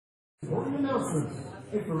Important announcements.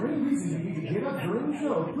 If for any reason you need to get up during the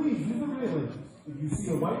show, please use the railing. If you see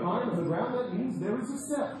a white line on the ground, that means there is a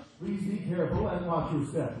step. Please be careful and watch your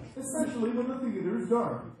step, especially when the theater is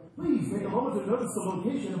dark. Please take a moment to notice the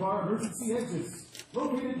location of our emergency exits,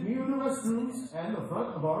 located near the restrooms and the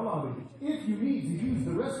front of our lobby. If you need to use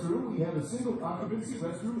the restroom, we have a single occupancy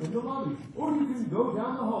restroom in the lobby, or you can go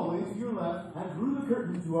down the hallway to your left and through the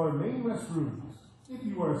curtain to our main restrooms. If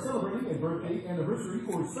you are celebrating a birthday, anniversary,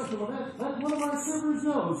 or special event, let one of our servers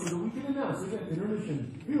know so that we can announce it at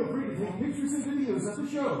intermission. Feel free to take pictures and videos of the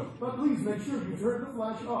show, but please make sure you turn the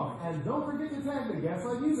flash off. And don't forget to tag the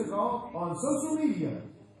Gaslight Music Hall on social media.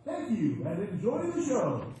 Thank you, and enjoy the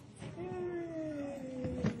show.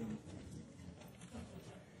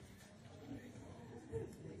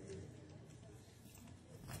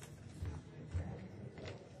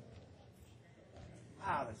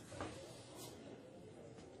 Wow, that's fun.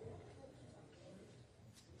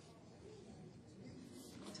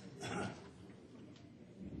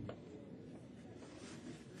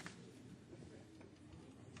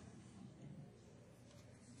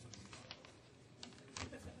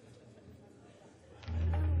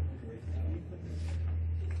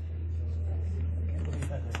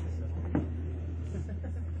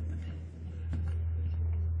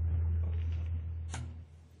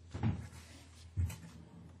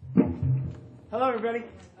 Hello, everybody.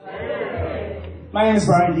 My name is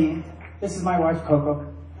Bryan Dean. This is my wife,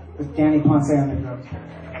 Coco, with Danny Ponce on the drums.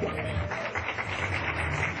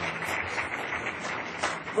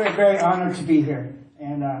 We're very honored to be here.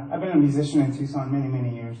 And I've been a musician in Tucson many,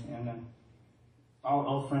 many years, and all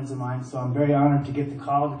old friends of mine, so I'm very honored to get the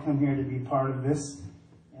call to come here to be part of this.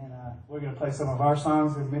 And we're going to play some of our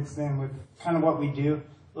songs and mix them with kind of what we do,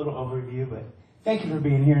 a little overview, but thank you for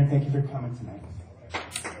being here, and thank you for coming tonight.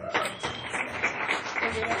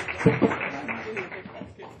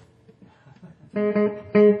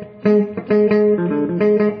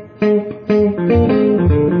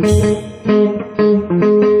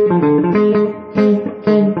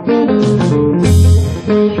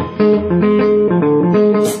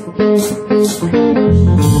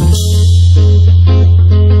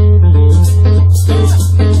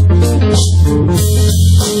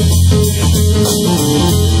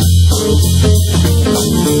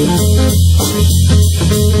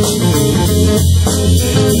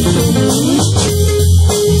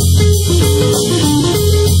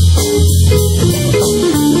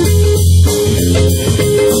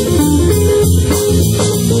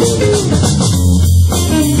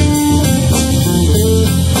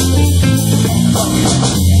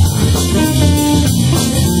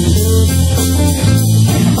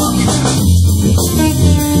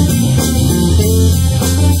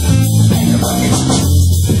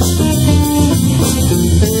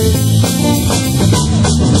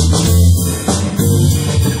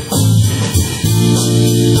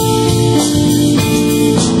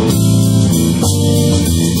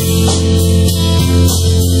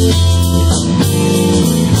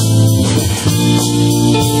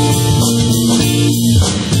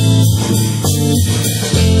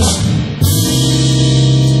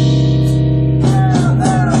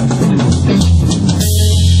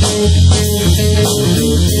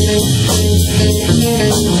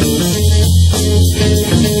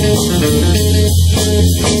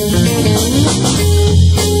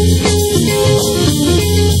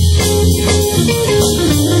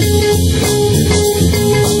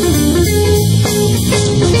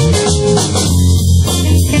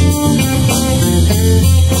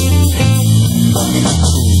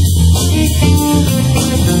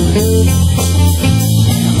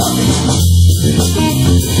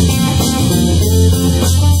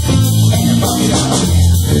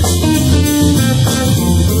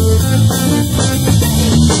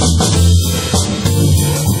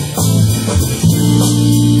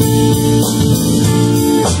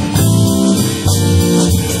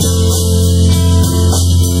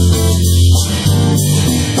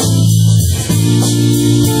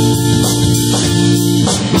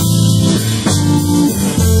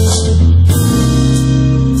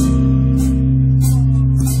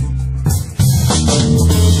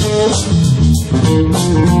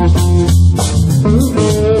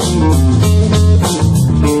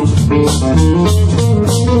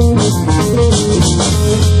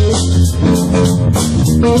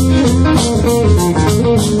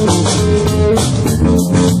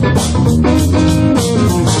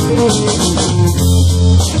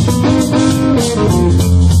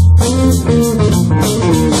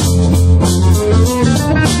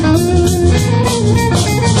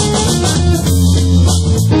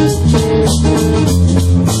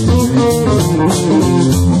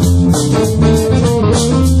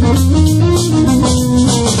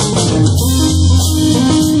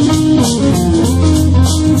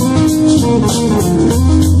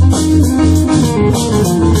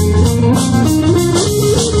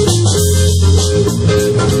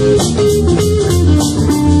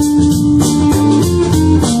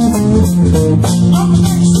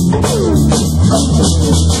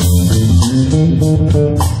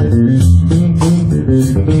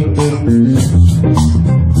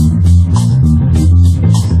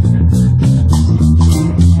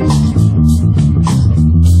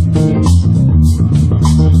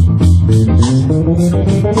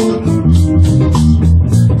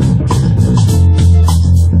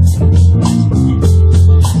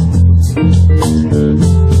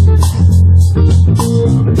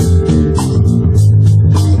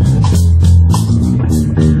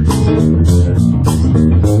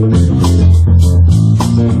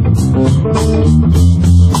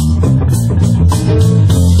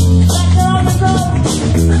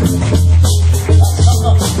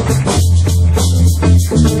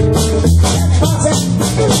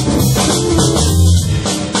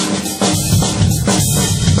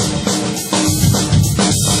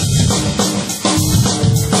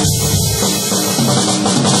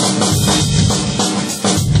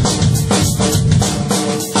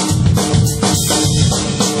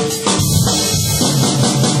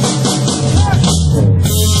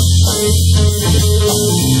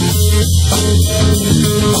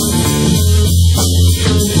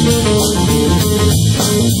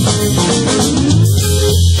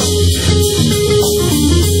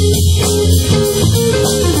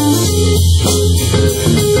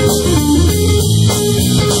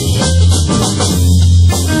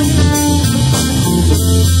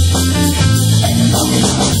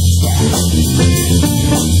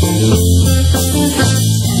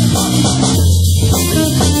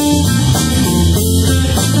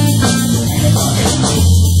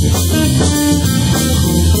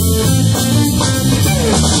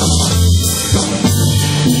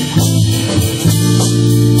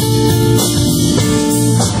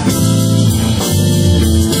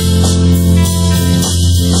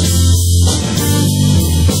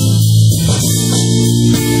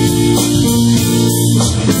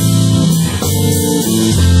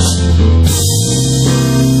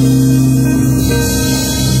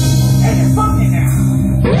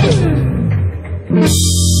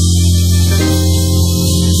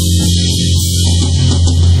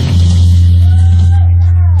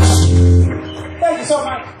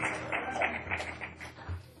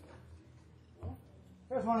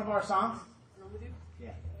 Here's one of our songs. Yeah.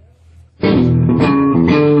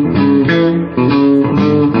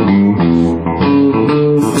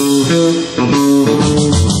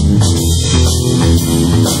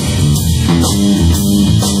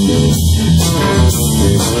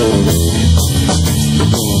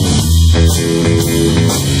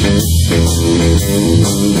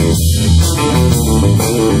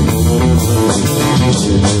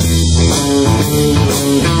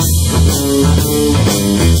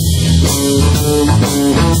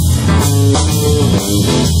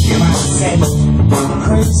 You might say I'm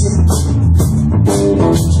crazy.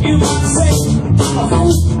 You might say I'm a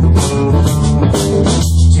fool.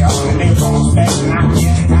 Tell me they wrong back and I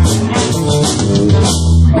can't act.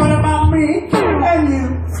 What about me and you?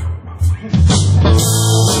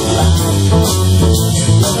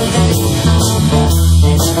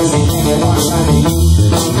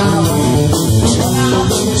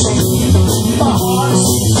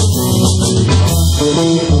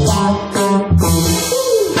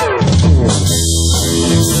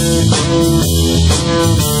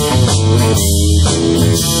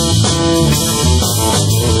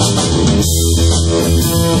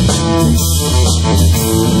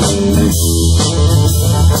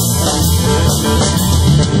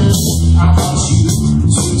 I want you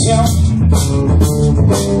to tell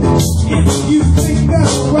if you think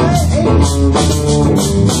that's right.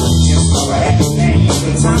 Just go ahead and name the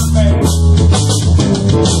time.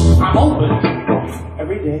 I'm open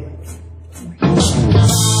every day.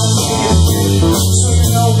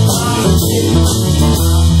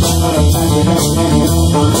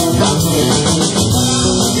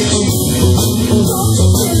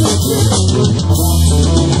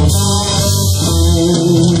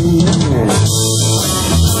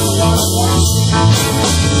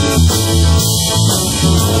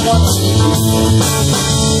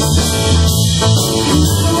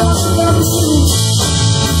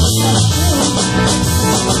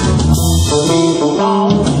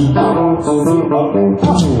 So you know I'm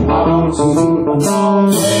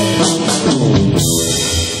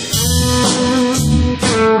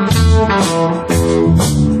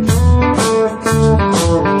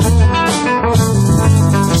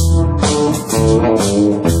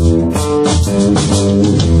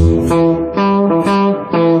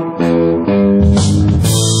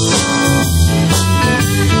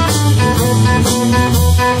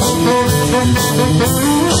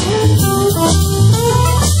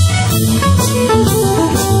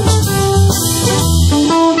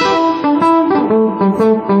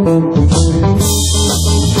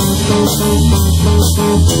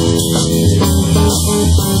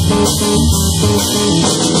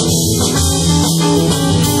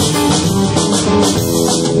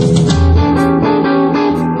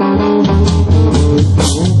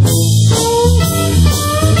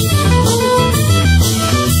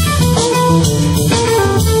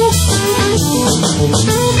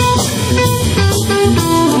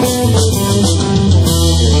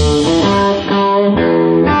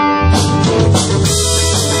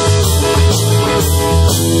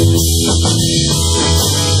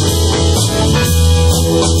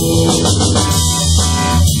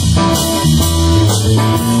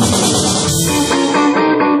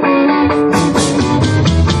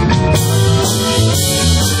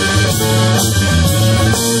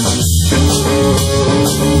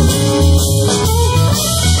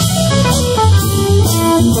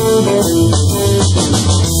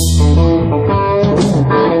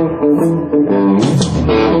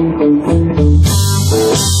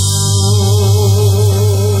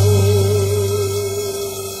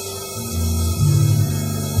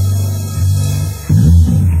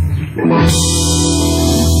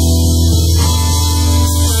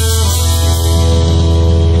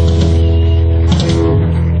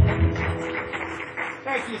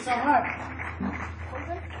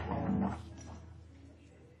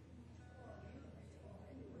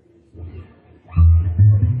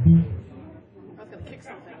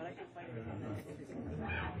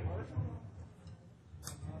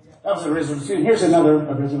That was the original tune. Here's another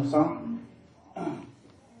original song.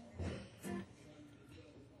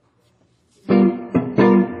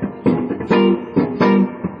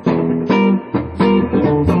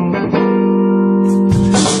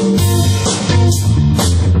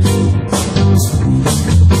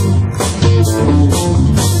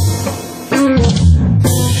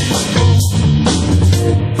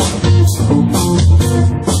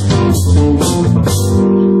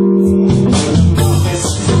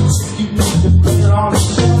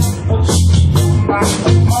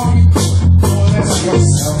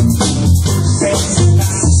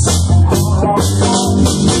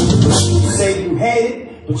 made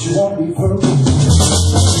it, but you won't be perfect.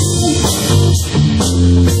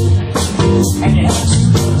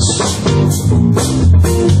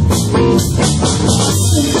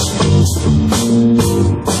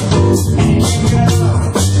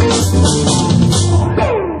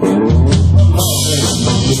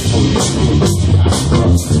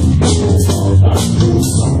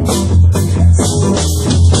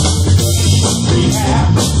 And you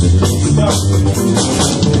have to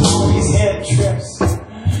all these head trips,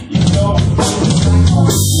 you know, and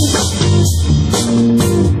you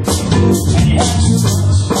have too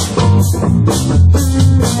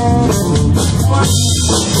much,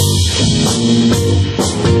 and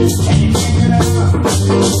you can't get enough.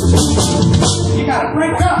 You gotta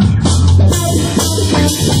break up.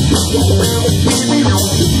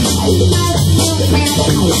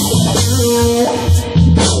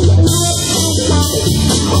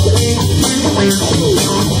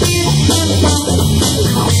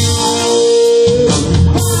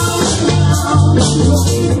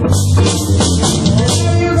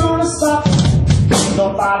 You're gonna stop,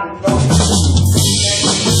 nobody knows.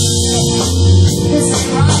 This is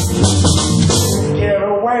right. Get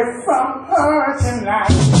away from her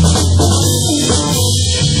tonight.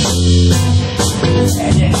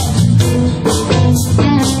 And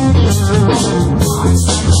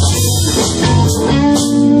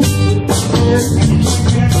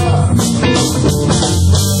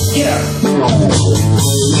yeah.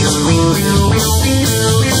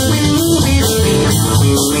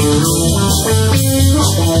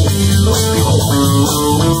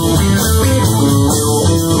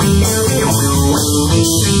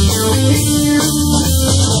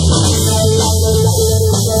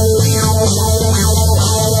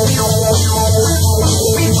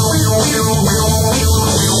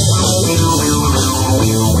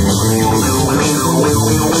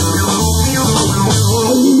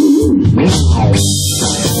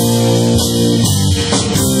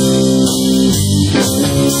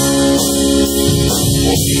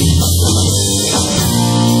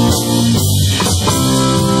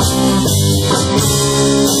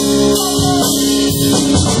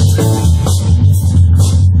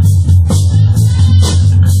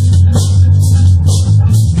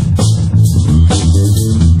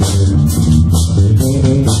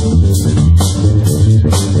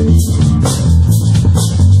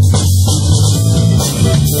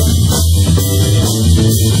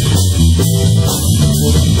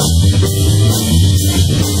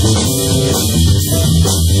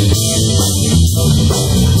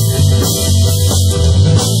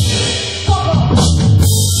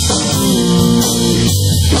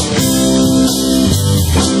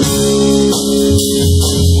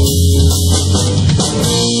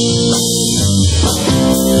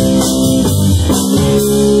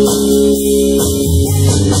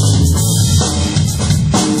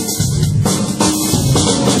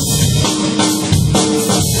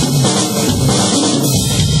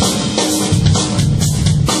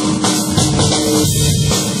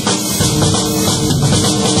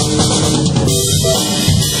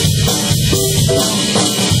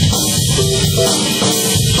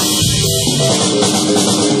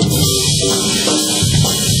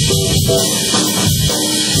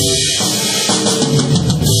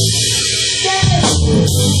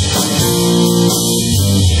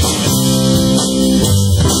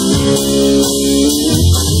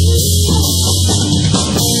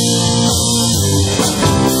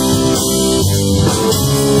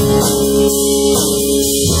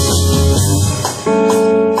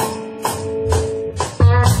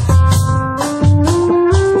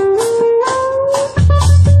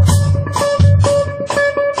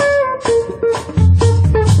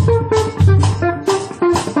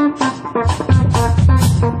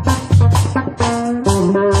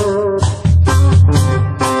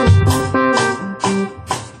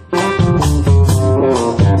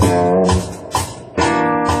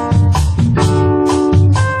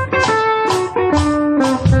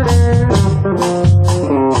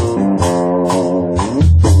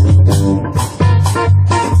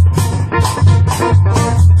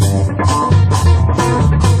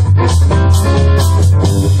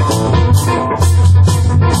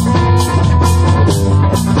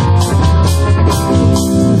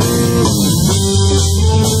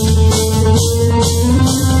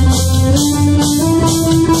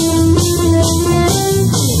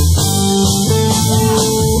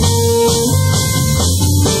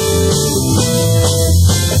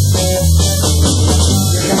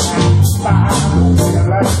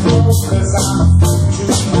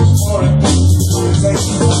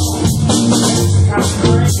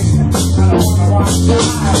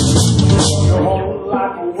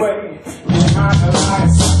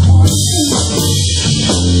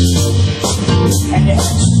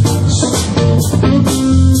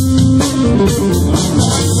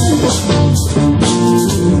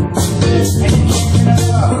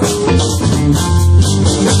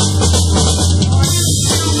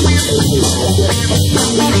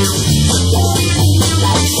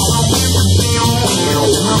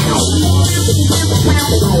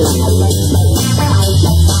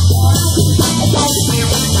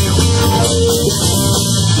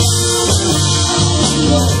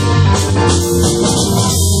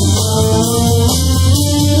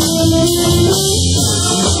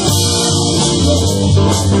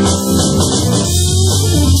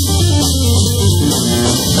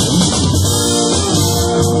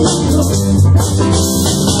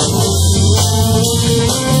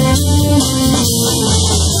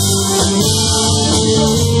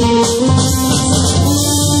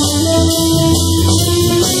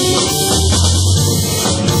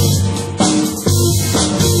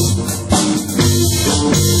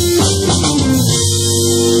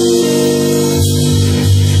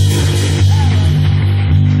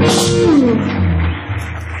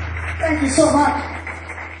 Thank you so much.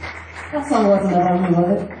 That song wasn't about me,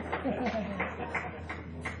 was it?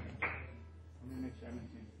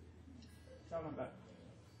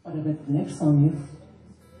 What about the next song is?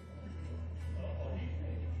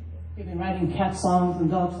 You've been writing cat songs and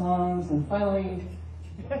dog songs, and finally...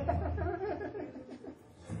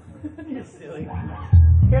 You're silly.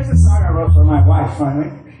 Here's a song I wrote for my wife,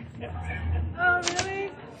 finally. Oh,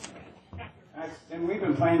 really? And we've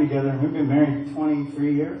been playing together. We've been married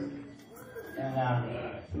 23 years. And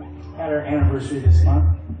had our anniversary this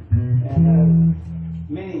month. And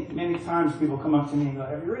many times people come up to me and go,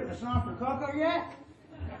 "Have you written a song for Coco yet?"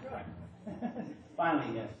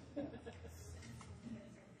 Finally, yes.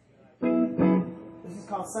 This is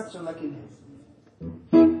called Such a Lucky Day.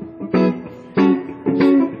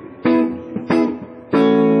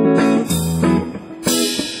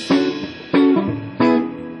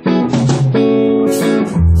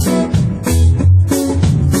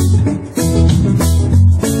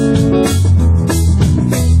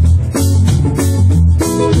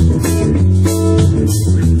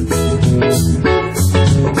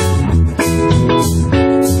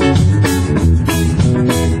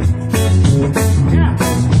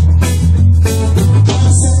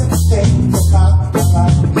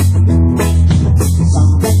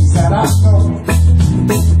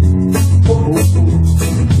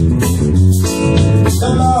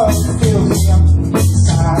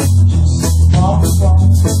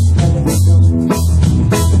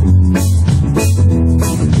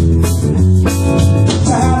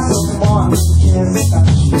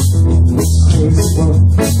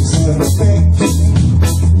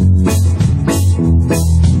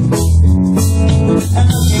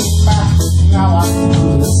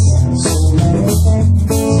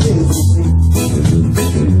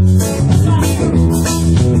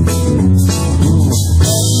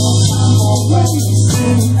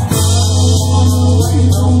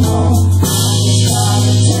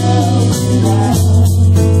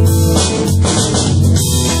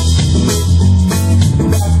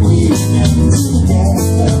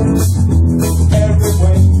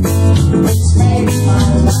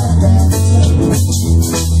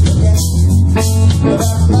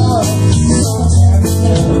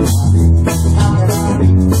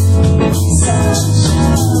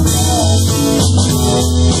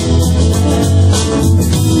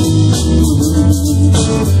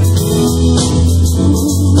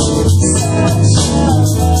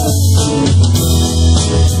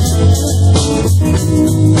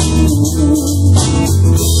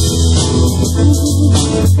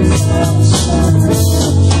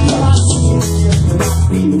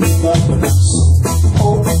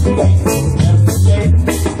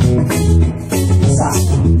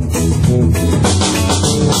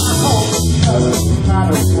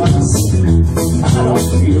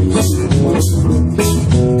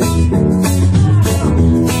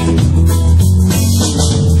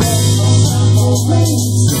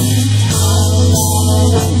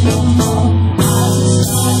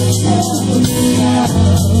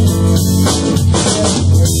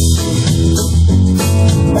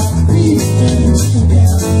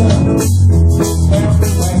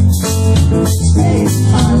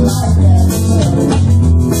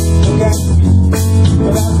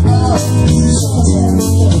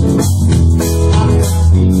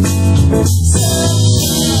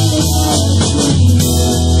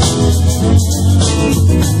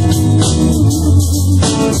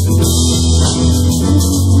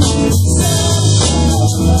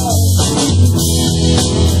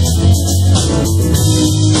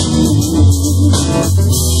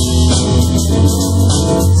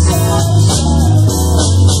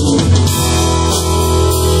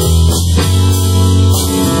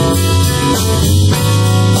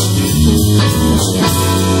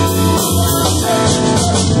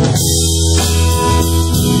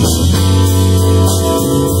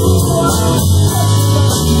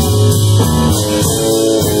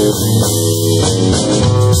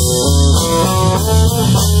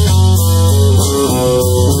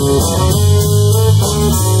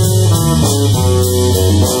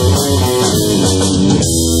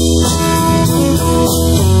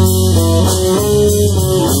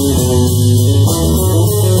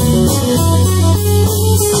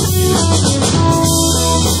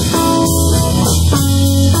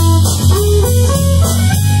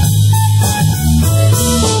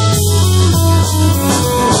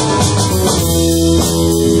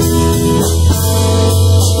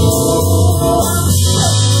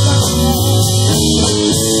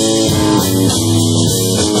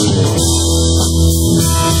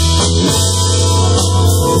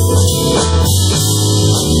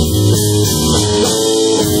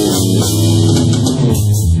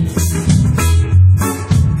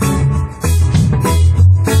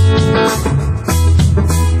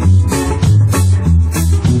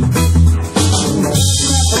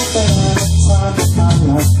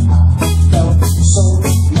 felt so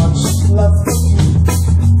much love for you.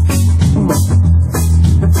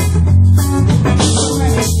 So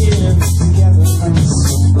many years together and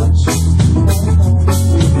so much.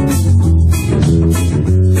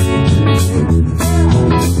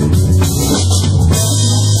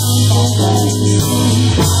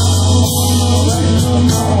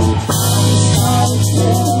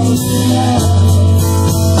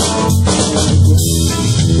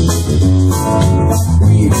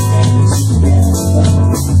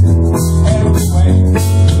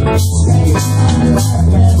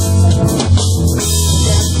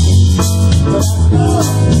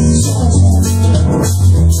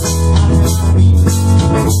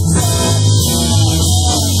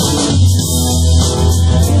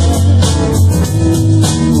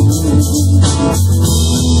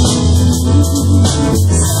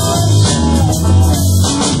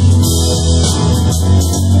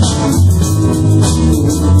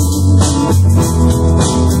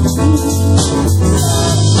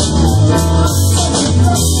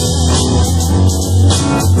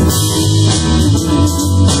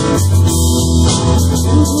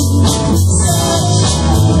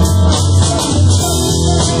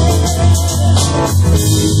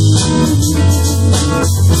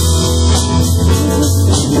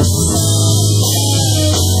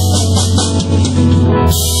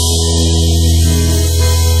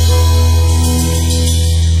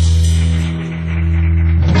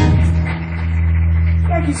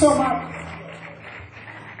 Thank you so much.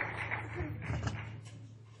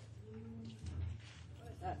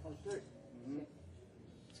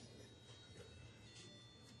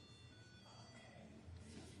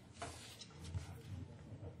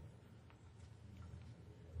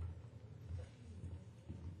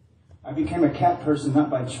 I became a cat person not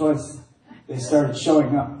by choice. They started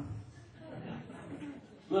showing up.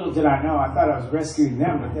 Little did I know, I thought I was rescuing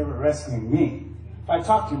them, but they were rescuing me. If I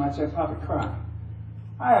talked too much, I'd probably cry.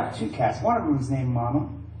 I have 2 cats. One of them is named Mama,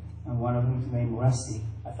 and one of them is named Rusty.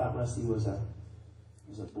 I thought Rusty was a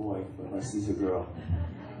boy, but Rusty's a girl.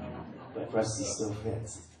 But Rusty still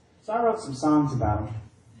fits. So I wrote some songs about him.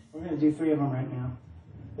 We're going to do 3 of them right now.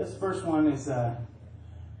 This first one is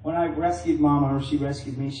when I rescued Mama, or she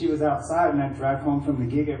rescued me. She was outside, and I'd drive home from the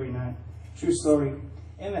gig every night. True story.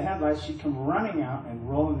 In the headlights, she'd come running out and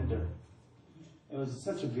roll in the dirt. It was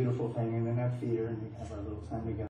such a beautiful thing, and then I'd feed her, and we'd have our little time together.